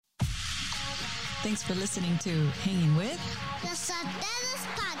Thanks for listening to Hanging With The Solteros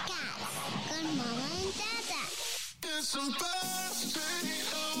Podcast con Mama and Dada. It's supposed to be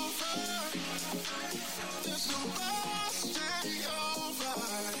over. It's supposed to be over.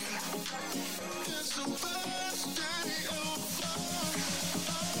 It's supposed to be over. It's supposed to be over.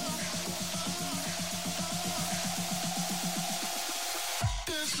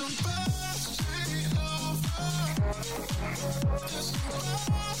 It's supposed to be over.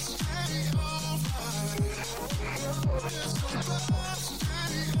 It's supposed to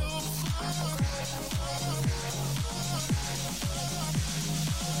be over.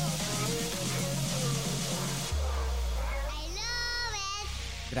 I love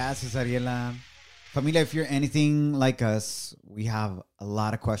it. Gracias, Ariela. Familia, if you're anything like us, we have a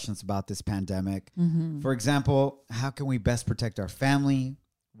lot of questions about this pandemic. For example, how can we best protect our family?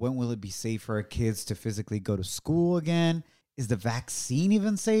 When will it be safe for our kids to physically go to school again? Is the vaccine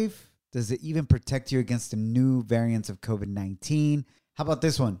even safe? Does it even protect you against the new variants of COVID-19? How about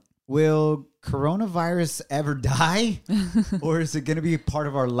this one? Will coronavirus ever die? Or is it going to be a part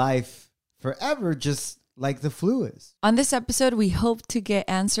of our life forever, just like the flu is? On this episode, we hope to get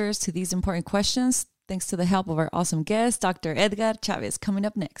answers to these important questions thanks to the help of our awesome guest, Dr. Edgar Chavez, coming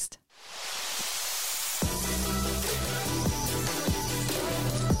up next.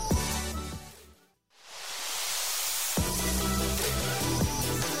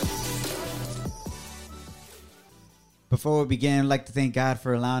 Before we begin, I'd like to thank God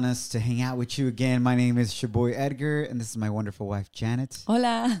for allowing us to hang out with you again. My name is your boy Edgar, and this is my wonderful wife, Janet.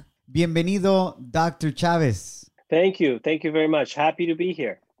 Hola. Bienvenido, Dr. Chavez. Thank you. Thank you very much. Happy to be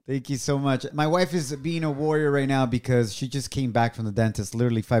here. Thank you so much. My wife is being a warrior right now because she just came back from the dentist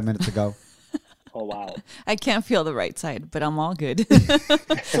literally 5 minutes ago. Oh, wow. I can't feel the right side, but I'm all good.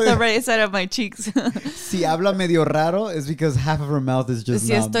 The right side of my cheeks. Si habla medio raro, it's because half of her mouth is just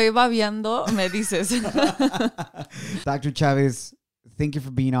Si numb. estoy babeando, me dices. Dr. Chavez, thank you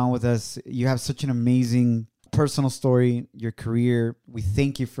for being on with us. You have such an amazing personal story, your career. We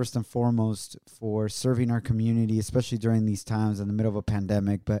thank you first and foremost for serving our community, especially during these times in the middle of a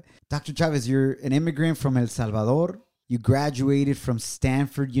pandemic. But Dr. Chavez, you're an immigrant from El Salvador. You graduated from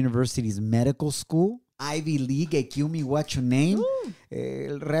Stanford University's medical school. Ivy League, Ekumi, what's your name?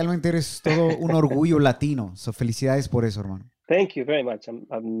 Realmente eres todo un orgullo latino. So felicidades por eso, hermano. Thank you very much.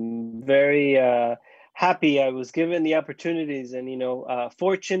 I'm very happy I was given the opportunities, and,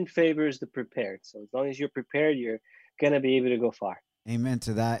 fortune favors the prepared. So as long as you're prepared, you're going to be able to go far. Amen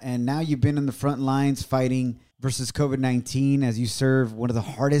to that. And now you've been in the front lines fighting versus COVID-19 as you serve one of the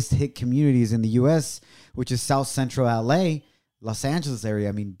hardest hit communities in the U.S., which is South Central L.A., Los Angeles area.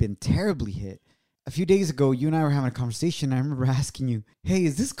 I mean, been terribly hit. A few days ago, you and I were having a conversation. I remember asking you, hey,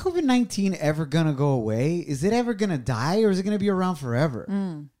 is this COVID-19 ever going to go away? Is it ever going to die, or is it going to be around forever?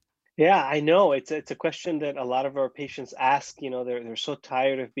 Yeah, I know. It's a question that a lot of our patients ask. They're so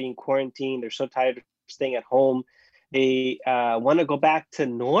tired of being quarantined. They're so tired of staying at home. They want to go back to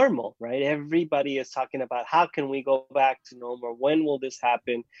normal, right? Everybody is talking about how can we go back to normal? When will this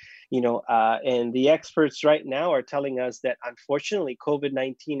happen? And the experts right now are telling us that, unfortunately,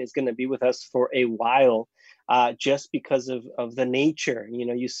 COVID-19 is going to be with us for a while, just because of the nature.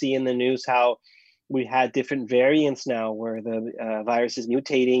 You see in the news how we had different variants now where the virus is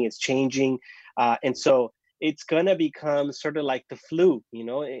mutating, it's changing. And so it's going to become sort of like the flu.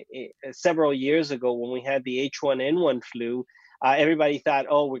 Several years ago when we had the H1N1 flu, everybody thought,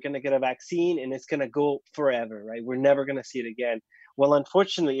 oh, we're going to get a vaccine and it's going to go forever, right? We're never going to see it again. Well,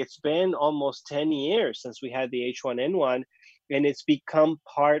 unfortunately, it's been almost 10 years since we had the H1N1, and it's become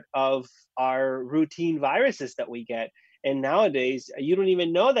part of our routine viruses that we get. And nowadays, you don't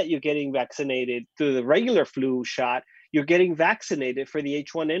even know that you're getting vaccinated through the regular flu shot. You're getting vaccinated for the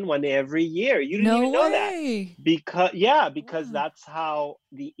H1N1 every year. You don't even know that. Because that's how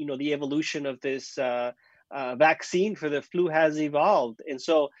the evolution of this vaccine for the flu has evolved. And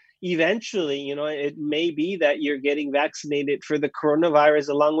so eventually, it may be that you're getting vaccinated for the coronavirus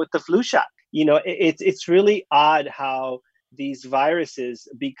along with the flu shot. It's really odd how these viruses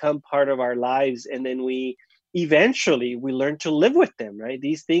become part of our lives, and then we learn to live with them, right?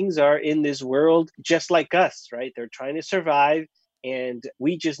 These things are in this world just like us, right? They're trying to survive, and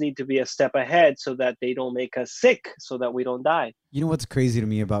we just need to be a step ahead so that they don't make us sick, so that we don't die. You know what's crazy to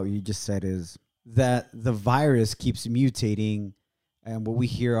me about what you just said is that the virus keeps mutating, and what we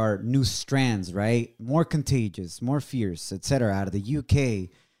hear are new strands, right? More contagious, more fierce, etc. out of the UK,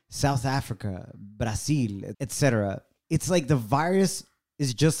 South Africa, Brazil, etc. It's like the virus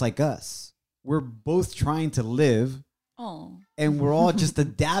is just like us. We're both trying to live, and we're all just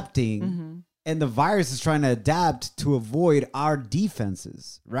adapting. And the virus is trying to adapt to avoid our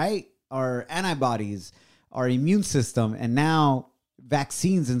defenses, right? our antibodies, our immune system, and now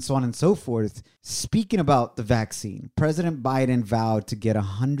vaccines and so on and so forth. Speaking about the vaccine, President Biden vowed to get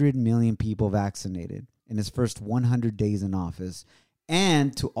 100 million people vaccinated in his first 100 days in office,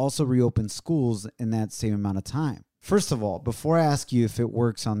 and to also reopen schools in that same amount of time. First of all, before I ask you if it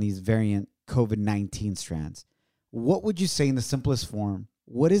works on these variant COVID-19 strands, what would you say in the simplest form?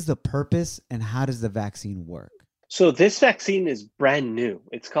 What is the purpose and how does the vaccine work? So this vaccine is brand new.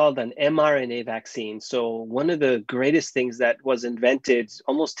 It's called an mRNA vaccine. So one of the greatest things that was invented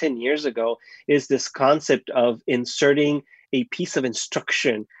almost 10 years ago is this concept of inserting a piece of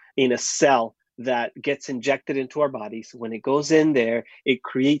instruction in a cell that gets injected into our bodies. When it goes in there, it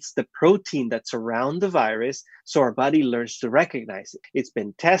creates the protein that's around the virus, so our body learns to recognize it. It's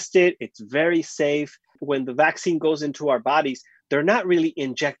been tested. It's very safe. When the vaccine goes into our bodies, they're not really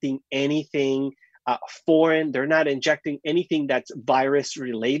injecting anything foreign. They're not injecting anything that's virus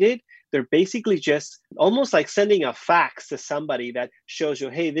related. They're basically just almost like sending a fax to somebody that shows you,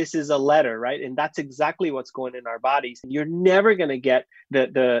 hey, this is a letter, right? And that's exactly what's going in our bodies. You're never going to get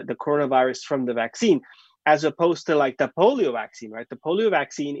the coronavirus from the vaccine, as opposed to like the polio vaccine, right? The polio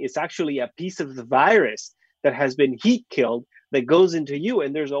vaccine is actually a piece of the virus that has been heat killed that goes into you,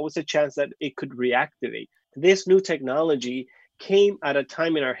 and there's always a chance that it could reactivate. This new technology came at a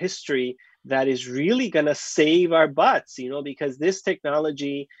time in our history that is really going to save our butts, because this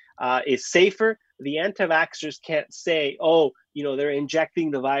technology is safer. The anti-vaxxers can't say, oh, they're injecting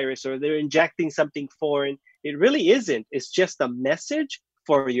the virus or they're injecting something foreign. It really isn't. It's just a message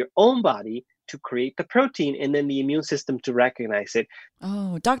for your own body to create the protein and then the immune system to recognize it.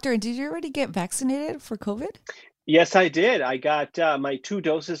 Oh, doctor, did you already get vaccinated for COVID? Yes, I did. I got my 2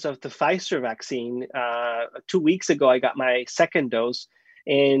 doses of the Pfizer vaccine. 2 weeks ago, I got my second dose.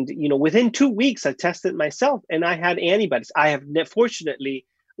 And, within 2 weeks, I tested myself and I had antibodies. I have fortunately,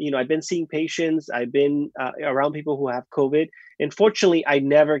 I've been seeing patients. I've been around people who have COVID. And fortunately, I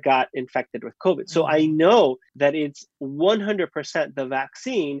never got infected with COVID. So I know that it's 100% the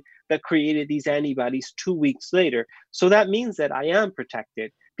vaccine that created these antibodies 2 weeks later. So that means that I am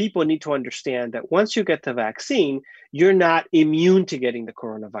protected. People need to understand that once you get the vaccine, you're not immune to getting the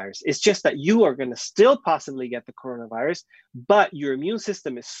coronavirus. It's just that you are going to still possibly get the coronavirus, but your immune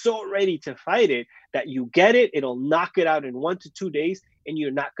system is so ready to fight it that you get it, it'll knock it out in 1 to 2 days, and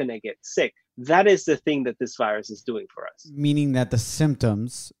you're not going to get sick. That is the thing that this virus is doing for us. Meaning that the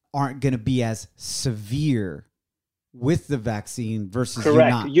symptoms aren't going to be as severe with the vaccine versus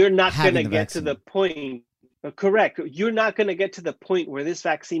correct. You're not going to get vaccine. to the point. Correct. You're not going to get to the point where this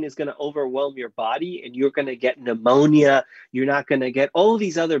vaccine is going to overwhelm your body and you're going to get pneumonia. You're not going to get all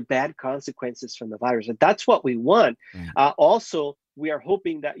these other bad consequences from the virus. And that's what we want. Right. Also, we are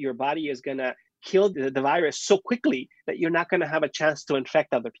hoping that your body is going to kill the virus so quickly that you're not going to have a chance to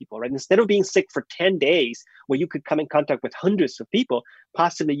infect other people, right? Instead of being sick for 10 days, where you could come in contact with hundreds of people,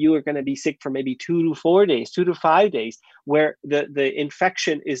 possibly you are going to be sick for maybe 2 to 4 days, 2 to 5 days, where the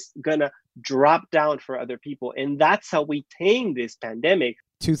infection is going to drop down for other people. And that's how we tame this pandemic.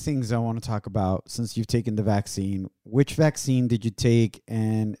 2 things I want to talk about since you've taken the vaccine. Which vaccine did you take,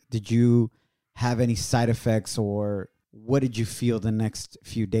 and did you have any side effects, or what did you feel the next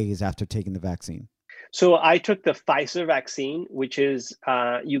few days after taking the vaccine? So I took the Pfizer vaccine, which is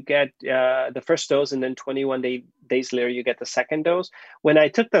you get the first dose and then 21 days later, you get the second dose. When I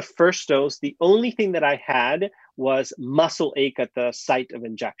took the first dose, the only thing that I had was muscle ache at the site of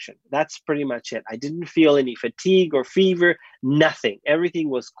injection. That's pretty much it. I didn't feel any fatigue or fever, nothing. Everything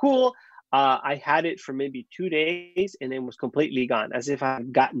was cool. I had it for maybe 2 days and then was completely gone, as if I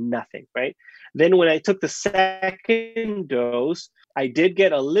had gotten nothing, right? Then when I took the second dose, I did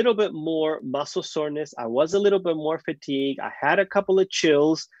get a little bit more muscle soreness. I was a little bit more fatigued. I had a couple of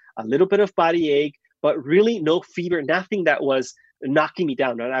chills, a little bit of body ache, but really no fever, nothing that was knocking me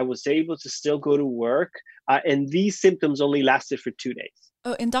down, right? I was able to still go to work. And these symptoms only lasted for 2 days.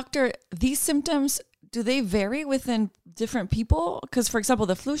 Oh, and doctor, these symptoms, do they vary within different people? Because, for example,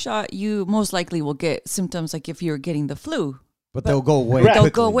 the flu shot, you most likely will get symptoms like if you're getting the flu. But they'll go away. Correct. They'll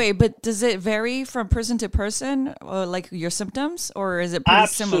go away. But does it vary from person to person, like your symptoms, or is it pretty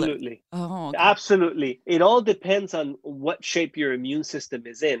similar? Absolutely. Oh, okay. Absolutely. It all depends on what shape your immune system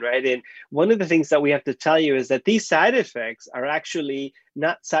is in, right? And one of the things that we have to tell you is that these side effects are actually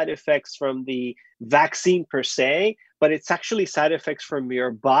not side effects from the vaccine per se, but it's actually side effects from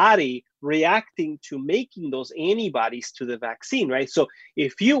your body reacting to making those antibodies to the vaccine, right? So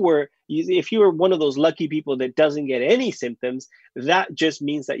if you were, if you're one of those lucky people that doesn't get any symptoms, that just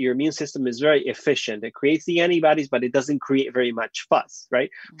means that your immune system is very efficient. It creates the antibodies, but it doesn't create very much fuss, right?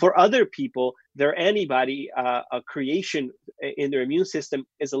 For other people, their antibody creation in their immune system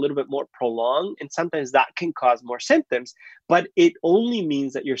is a little bit more prolonged, and sometimes that can cause more symptoms. But it only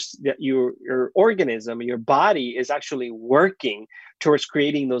means that your organism, your body, is actually working towards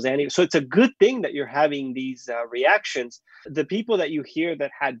creating those antibodies. So it's a good thing that you're having these reactions. The people that you hear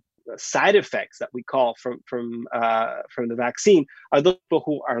that had side effects that we call from the vaccine are those people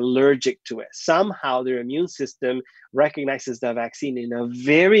who are allergic to it. Somehow their immune system recognizes the vaccine in a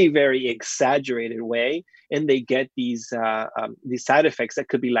very, very exaggerated way, and they get these side effects that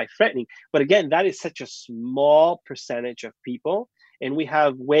could be life-threatening. But again, that is such a small percentage of people. And we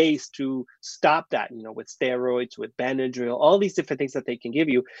have ways to stop that, with steroids, with Benadryl, all these different things that they can give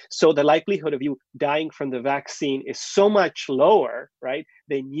you. So the likelihood of you dying from the vaccine is so much lower, right,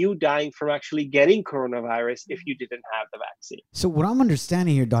 than you dying from actually getting coronavirus if you didn't have the vaccine. So what I'm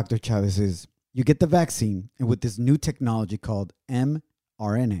understanding here, Dr. Chavez, is you get the vaccine, and with this new technology called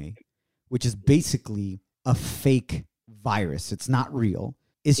mRNA, which is basically a fake virus. It's not real.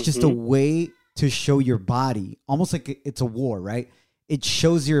 It's just a way to show your body, almost like it's a war, right? It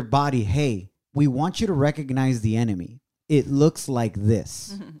shows your body, hey, we want you to recognize the enemy. It looks like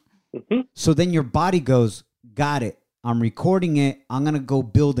this. So then your body goes, got it. I'm recording it. I'm going to go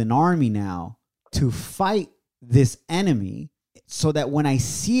build an army now to fight this enemy so that when I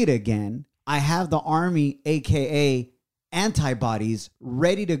see it again, I have the army, AKA antibodies,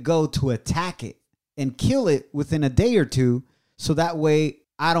 ready to go to attack it and kill it within a day or two. So that way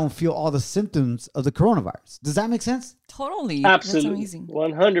I don't feel all the symptoms of the coronavirus. Does that make sense? Totally. Absolutely. That's amazing.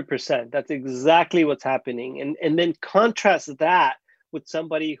 100%. That's exactly what's happening. And then contrast that with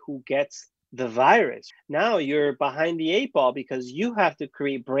somebody who gets the virus. Now you're behind the eight ball because you have to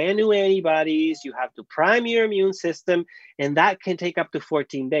create brand new antibodies. You have to prime your immune system, and that can take up to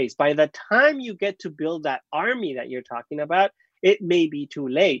 14 days. By the time you get to build that army that you're talking about, it may be too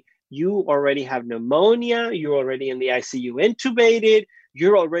late. You already have pneumonia. You're already in the ICU intubated.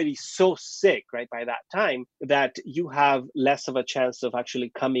 You're already so sick, right, by that time that you have less of a chance of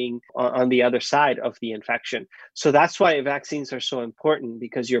actually coming on the other side of the infection. So that's why vaccines are so important,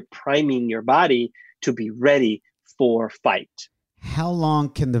 because you're priming your body to be ready for fight. How long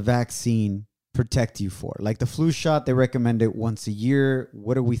can the vaccine protect you for? Like the flu shot, they recommend it once a year.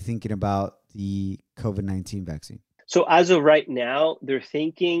 What are we thinking about the COVID-19 vaccine? So as of right now, they're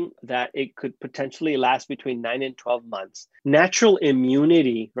thinking that it could potentially last between 9 and 12 months. Natural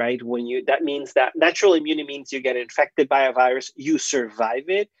immunity, right? That means that natural immunity means you get infected by a virus, you survive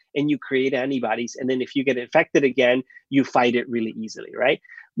it, and you create antibodies. And then if you get infected again, you fight it really easily, right?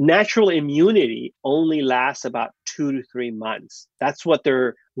 Natural immunity only lasts about 2 to 3 months. That's what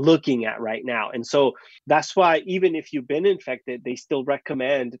they're looking at right now. And so that's why even if you've been infected, they still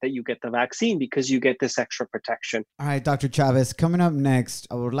recommend that you get the vaccine, because you get this extra protection. All right, Dr. Chavez, coming up next,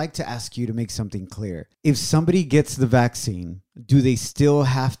 I would like to ask you to make something clear. If somebody gets the vaccine, do they still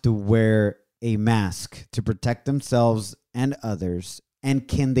have to wear a mask to protect themselves and others? And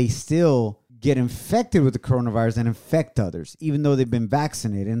can they still get infected with the coronavirus and infect others, even though they've been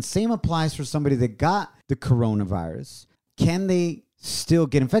vaccinated? And same applies for somebody that got the coronavirus. Can they still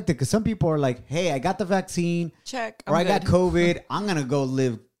get infected? Because some people are like, hey, I got the vaccine. Check. Or I got COVID. I'm going to go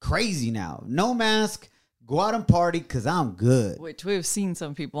live crazy now. No mask. Go out and party because I'm good. Which we've seen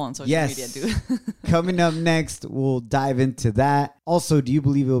some people on social media do. Coming up next, we'll dive into that. Also, do you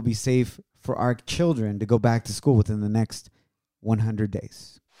believe it will be safe for our children to go back to school within the next 100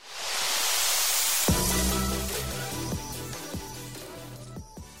 days?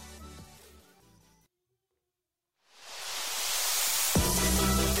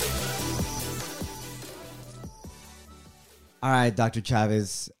 All right, Dr.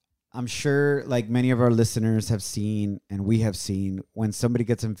 Chavez, I'm sure like many of our listeners have seen, and we have seen, when somebody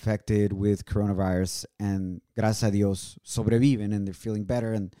gets infected with coronavirus and gracias a Dios sobreviven and they're feeling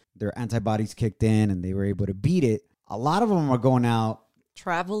better and their antibodies kicked in and they were able to beat it, a lot of them are going out,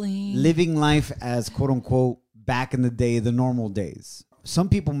 traveling, living life as quote unquote back in the day, the normal days. Some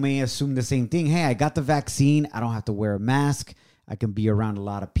people may assume the same thing. Hey, I got the vaccine. I don't have to wear a mask. I can be around a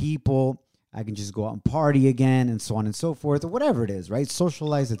lot of people. I can just go out and party again, and so on and so forth, or whatever it is, right?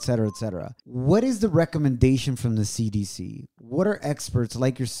 Socialize, et cetera, et cetera. What is the recommendation from the CDC? What are experts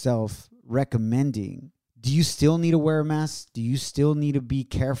like yourself recommending? Do you still need to wear a mask? Do you still need to be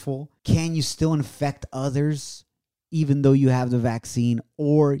careful? Can you still infect others even though you have the vaccine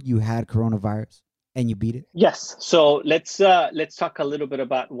or you had coronavirus and you beat it? Yes. So let's talk a little bit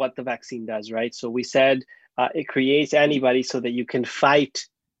about what the vaccine does, right? So we said it creates antibodies so that you can fight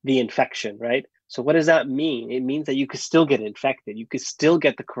the infection, right? So what does that mean? It means that you could still get infected. You could still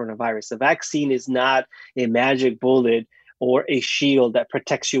get the coronavirus. The vaccine is not a magic bullet or a shield that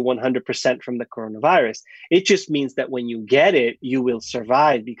protects you 100% from the coronavirus. It just means that when you get it, you will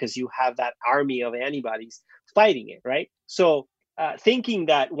survive because you have that army of antibodies fighting it, right? So thinking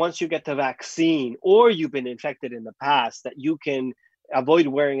that once you get the vaccine or you've been infected in the past, that you can avoid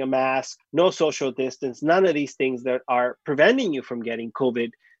wearing a mask, no social distance, none of these things that are preventing you from getting COVID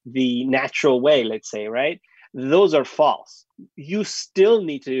the natural way, let's say, right? Those are false. You still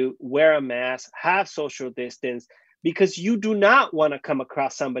need to wear a mask, have social distance, because you do not want to come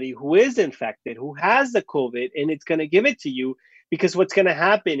across somebody who is infected, who has the COVID, and it's going to give it to you. Because what's going to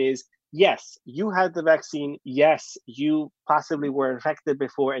happen is, yes, you had the vaccine. Yes, you possibly were infected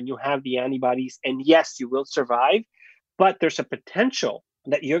before and you have the antibodies. And yes, you will survive. But there's a potential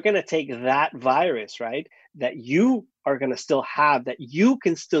that you're going to take that virus, right, that you are going to still have, that you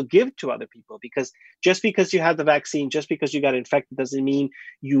can still give to other people. Because just because you have the vaccine, just because you got infected, doesn't mean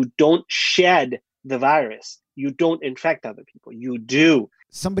you don't shed the virus. You don't infect other people. You do.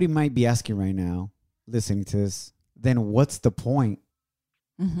 Somebody might be asking right now, listening to this, then what's the point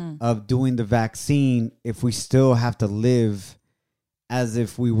of doing the vaccine if we still have to live as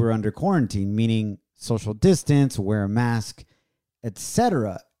if we were under quarantine, meaning social distance, wear a mask,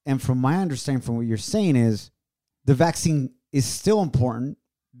 etc.? And from my understanding, from what you're saying, is the vaccine is still important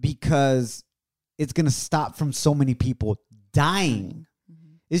because it's going to stop from so many people dying.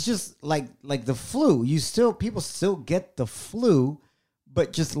 It's just like the flu. People still get the flu,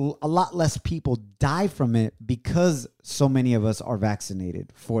 but just a lot less people die from it because so many of us are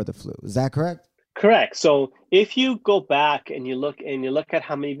vaccinated for the flu. Is that correct? Correct. So if you go back and you look at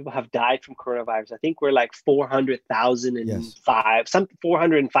how many people have died from coronavirus, I think we're like 400,005, some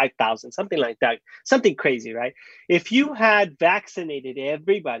 405,000, something like that, something crazy, right? If you had vaccinated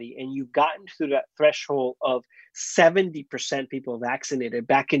everybody and you've gotten through that threshold of 70% people vaccinated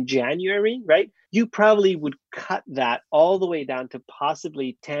back in January, right? You probably would cut that all the way down to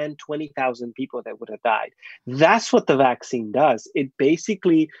possibly 10, 20,000 people that would have died. That's what the vaccine does. It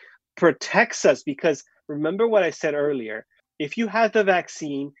basically protects us, because remember what I said earlier, if you have the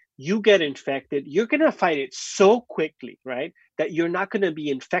vaccine, you get infected, you're going to fight it so quickly, right, that you're not going to be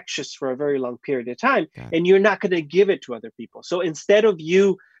infectious for a very long period of time, and you're not going to give it to other people. So instead of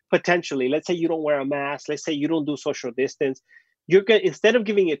you potentially, let's say you don't wear a mask, let's say you don't do social distance, instead of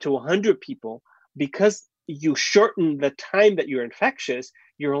giving it to 100 people, because you shorten the time that you're infectious,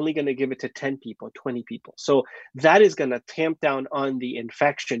 you're only going to give it to 10 people, 20 people. So that is going to tamp down on the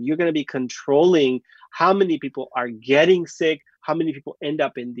infection. You're going to be controlling how many people are getting sick, how many people end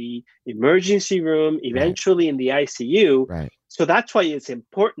up in the emergency room, eventually in the ICU. Right. So that's why it's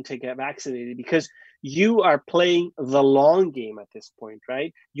important to get vaccinated, because you are playing the long game at this point,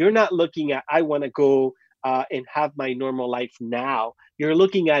 right? You're not looking at, I want to go and have my normal life now. You're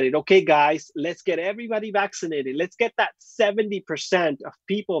looking at it, okay, guys, let's get everybody vaccinated. Let's get that 70% of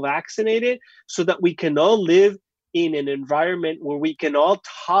people vaccinated so that we can all live in an environment where we can all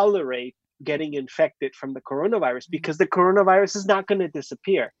tolerate getting infected from the coronavirus, because the coronavirus is not going to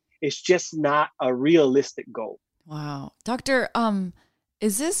disappear. It's just not a realistic goal. Wow. Doctor,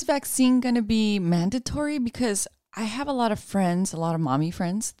 is this vaccine going to be mandatory? Because I have a lot of friends, a lot of mommy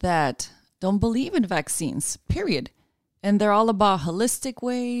friends that don't believe in vaccines, period. And they're all about holistic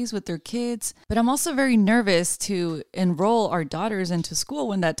ways with their kids. But I'm also very nervous to enroll our daughters into school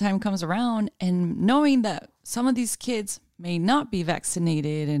when that time comes around, and knowing that some of these kids may not be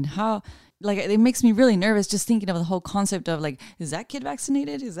vaccinated, and how, like, it makes me really nervous just thinking of the whole concept of, like, is that kid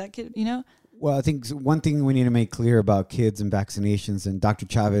vaccinated? Is that kid, you know? Well, I think one thing we need to make clear about kids and vaccinations, and Dr.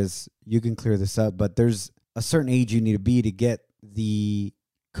 Chavez, you can clear this up, but there's a certain age you need to be to get the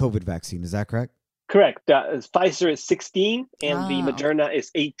COVID vaccine. Is that correct? Correct. Pfizer is 16 and the Moderna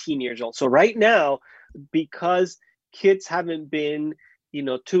is 18 years old. So right now, because kids haven't been,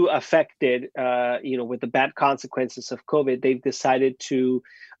 too affected, with the bad consequences of COVID, they've decided to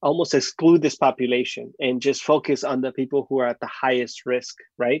almost exclude this population and just focus on the people who are at the highest risk,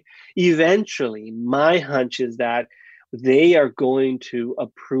 right? Eventually, my hunch is that they are going to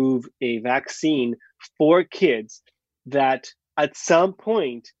approve a vaccine for kids that at some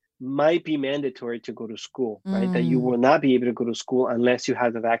point might be mandatory to go to school, right? That you will not be able to go to school unless you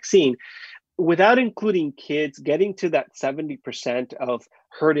have the vaccine. Without including kids, getting to that 70% of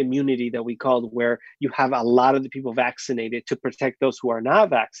herd immunity that we called, where you have a lot of the people vaccinated to protect those who are not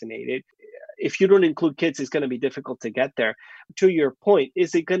vaccinated. If you don't include kids, it's going to be difficult to get there. To your point,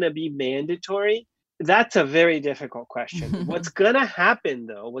 is it going to be mandatory? That's a very difficult question. What's going to happen,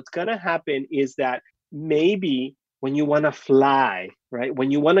 though, is that maybe when you want to fly, right? When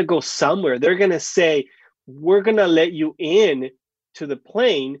you want to go somewhere, they're going to say, we're going to let you in to the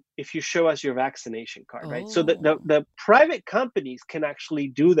plane if you show us your vaccination card, right? So the private companies can actually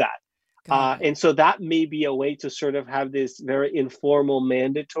do that. And so that may be a way to sort of have this very informal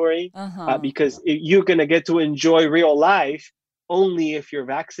mandatory, because you're going to get to enjoy real life only if you're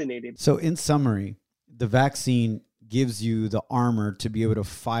vaccinated. So in summary, the vaccine gives you the armor to be able to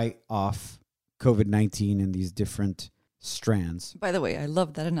fight off COVID-19 in these different strands. By the way, I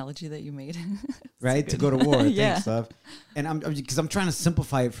love that analogy that you made. Right? To go to war. Yeah. Thanks, love. And because I'm trying to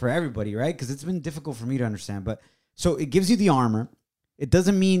simplify it for everybody, right? Because it's been difficult for me to understand. But so it gives you the armor. It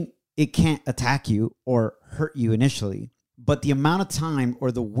doesn't mean it can't attack you or hurt you initially. But the amount of time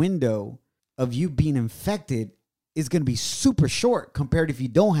or the window of you being infected is going to be super short compared if you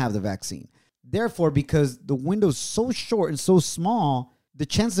don't have the vaccine. Therefore, because the window's so short and so small, the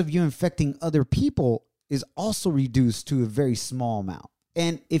chance of you infecting other people is also reduced to a very small amount.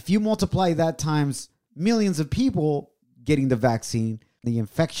 And if you multiply that times millions of people getting the vaccine, the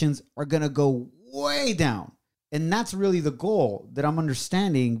infections are going to go way down. And that's really the goal that I'm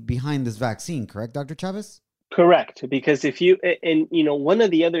understanding behind this vaccine, correct, Dr. Chavez? Correct. Because if you, and you know, one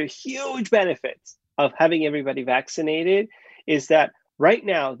of the other huge benefits of having everybody vaccinated is that right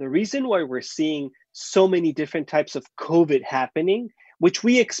now, the reason why we're seeing so many different types of COVID happening, which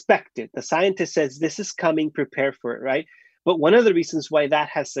we expected, the scientist says this is coming, prepare for it, right? But one of the reasons why that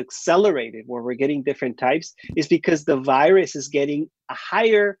has accelerated, where we're getting different types, is because the virus is getting a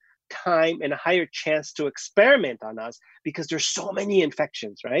higher time and a higher chance to experiment on us because there's so many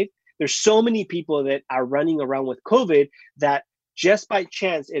infections, right? There's so many people that are running around with COVID that just by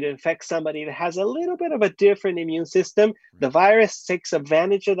chance it infects somebody that has a little bit of a different immune system. The virus takes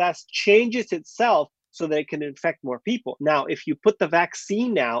advantage of that, changes itself so that it can infect more people. Now, if you put the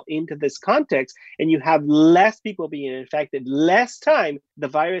vaccine now into this context and you have less people being infected, less time, the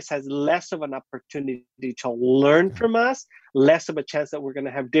virus has less of an opportunity to learn from us, less of a chance that we're going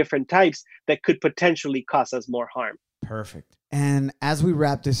to have different types that could potentially cause us more harm. Perfect. And as we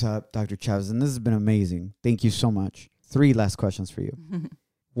wrap this up, Dr. Chavez, and this has been amazing. Thank you so much. 3 last questions for you.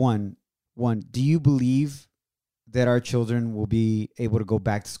 One, do you believe that our children will be able to go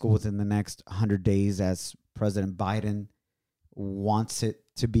back to school within the next 100 days as President Biden wants it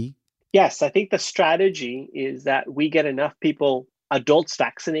to be? Yes, I think the strategy is that we get enough people, adults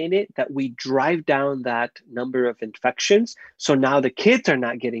vaccinated, that we drive down that number of infections. So now the kids are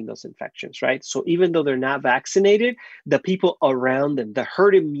not getting those infections, right? So even though they're not vaccinated, the people around them, the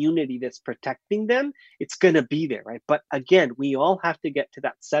herd immunity that's protecting them, it's going to be there, right? But again, we all have to get to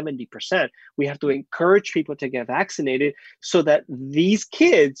that 70%. We have to encourage people to get vaccinated so that these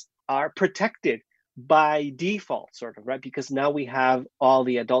kids are protected by default, sort of, right? Because now we have all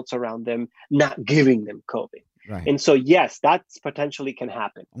the adults around them not giving them COVID. Right. And so, yes, that potentially can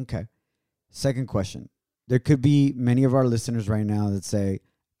happen. Okay. Second question. There could be many of our listeners right now that say,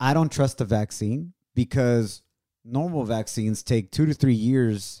 I don't trust the vaccine because normal vaccines take 2 to 3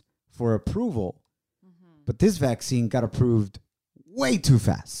 years for approval. But this vaccine got approved way too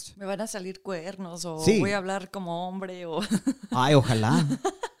fast. Me van a salir cuernos o Sí. voy a hablar como hombre o... Ay, ojalá.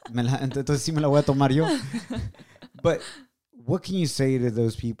 Entonces sí me la voy a tomar yo. But what can you say to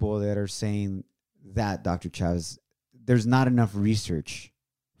those people that are saying that, Dr. Chavez, there's not enough research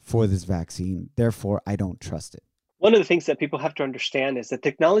for this vaccine, therefore I don't trust it? One of the things that people have to understand is the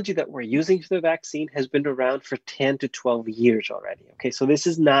technology that we're using for the vaccine has been around for 10 to 12 years already. Okay, so this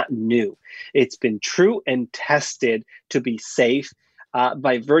is not new. It's been true and tested to be safe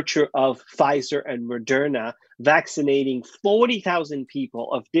by virtue of Pfizer and Moderna vaccinating 40,000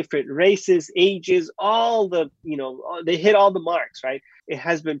 people of different races, ages, all the, they hit all the marks, right? It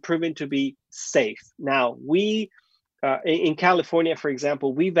has been proven to be safe. Now, in California, for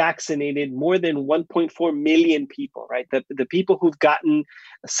example, we vaccinated more than 1.4 million people, right? The people who've gotten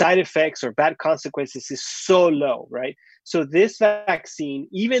side effects or bad consequences is so low, right? So this vaccine,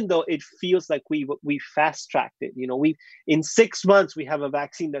 even though it feels like we fast-tracked it, in 6 months, we have a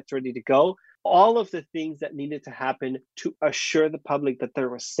vaccine that's ready to go. All of the things that needed to happen to assure the public that there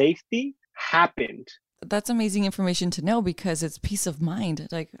was safety happened. That's amazing information to know because it's peace of mind.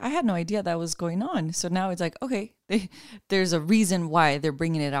 Like, I had no idea that was going on. So now it's like, okay, there's a reason why they're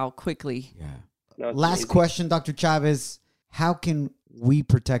bringing it out quickly. Yeah. No, Last amazing. question, Dr. Chavez. How can we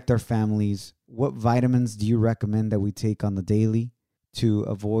protect our families? What vitamins do you recommend that we take on the daily to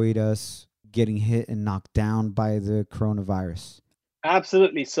avoid us getting hit and knocked down by the coronavirus?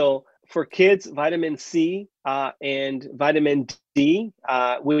 Absolutely. So for kids, vitamin C and vitamin D,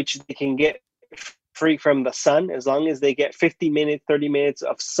 which they can get free from the sun, as long as they get 50 minutes, 30 minutes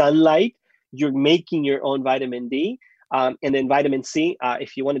of sunlight, you're making your own vitamin D. And then vitamin C,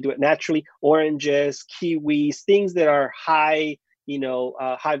 if you want to do it naturally, oranges, kiwis, things that are high,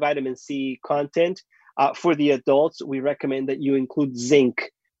 high vitamin C content. For the adults, we recommend that you include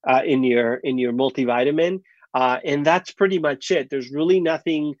zinc in your multivitamin. And that's pretty much it. There's really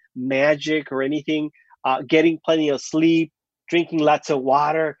nothing magic or anything. Getting plenty of sleep, drinking lots of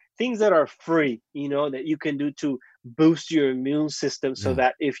water, things that are free, that you can do to boost your immune system so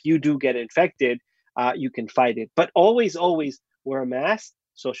that if you do get infected, you can fight it. But always, always wear a mask,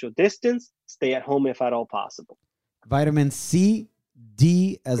 social distance, stay at home if at all possible. Vitamin C,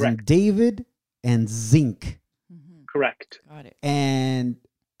 D as Correct. in David, and zinc. Correct. Got it. And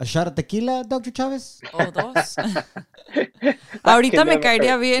a shot of tequila, Dr. Chavez? O dos. That Ahorita can me never caería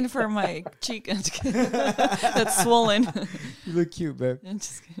hurt. bien for my cheek. That's swollen. You look cute, babe. I'm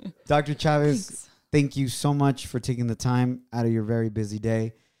just kidding. Dr. Chavez, Thanks. thank you so much for taking the time out of your very busy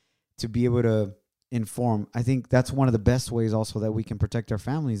day to be able to inform. I think that's one of the best ways also that we can protect our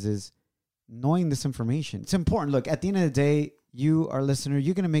families is knowing this information. It's important. Look, at the end of the day, you, our listener,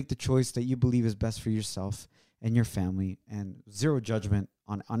 you're going to make the choice that you believe is best for yourself and your family, and zero judgment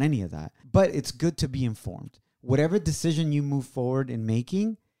on any of that. But it's good to be informed. Whatever decision you move forward in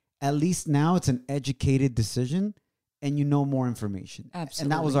making, at least now it's an educated decision and you know more information. Absolutely.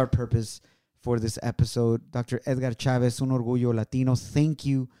 And that was our purpose for this episode. Dr. Edgar Chavez, Un Orgullo Latino, thank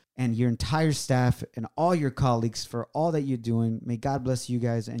you and your entire staff and all your colleagues for all that you're doing. May God bless you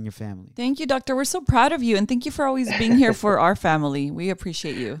guys and your family. Thank you, doctor. We're so proud of you. And thank you for always being here for our family. We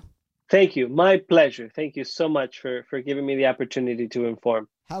appreciate you. Thank you. My pleasure. Thank you so much for giving me the opportunity to inform.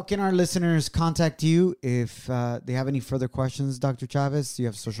 How can our listeners contact you if they have any further questions, Dr. Chavez? Do you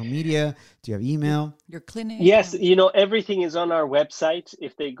have social media? Do you have email? Your clinic. Yes, everything is on our website.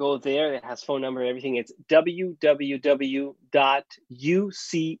 If they go there, it has phone number, everything. It's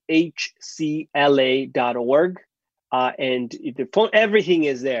www.uchcla.org. And the phone, everything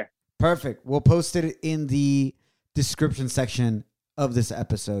is there. Perfect. We'll post it in the description section of this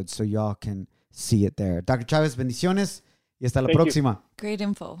episode so y'all can see it there. Dr. Chavez, bendiciones y hasta la Thank you. próxima. Great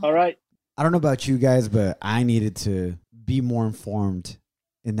info. All right. I don't know about you guys, but I needed to be more informed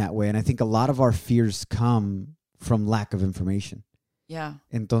in that way. And I think a lot of our fears come from lack of information. Yeah.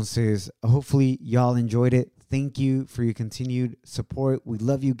 Entonces, hopefully y'all enjoyed it. Thank you for your continued support. We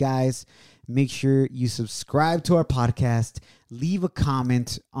love you guys. Make sure you subscribe to our podcast. Leave a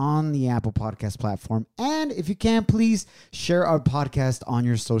comment on the Apple Podcast platform. And if you can, please share our podcast on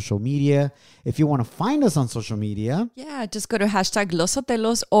your social media. If you want to find us on social media, Yeah. Just go to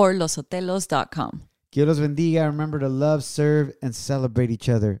 #losotelos or losotelos.com. que Dios los bendiga. Remember to love, serve, and celebrate each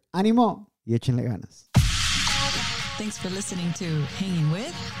other. Ánimo y échenle ganas. Thanks for listening to Hanging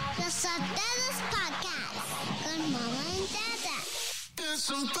With. The Sotelos Podcast con Mama and Dada. It's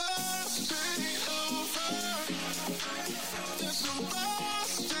a birthday.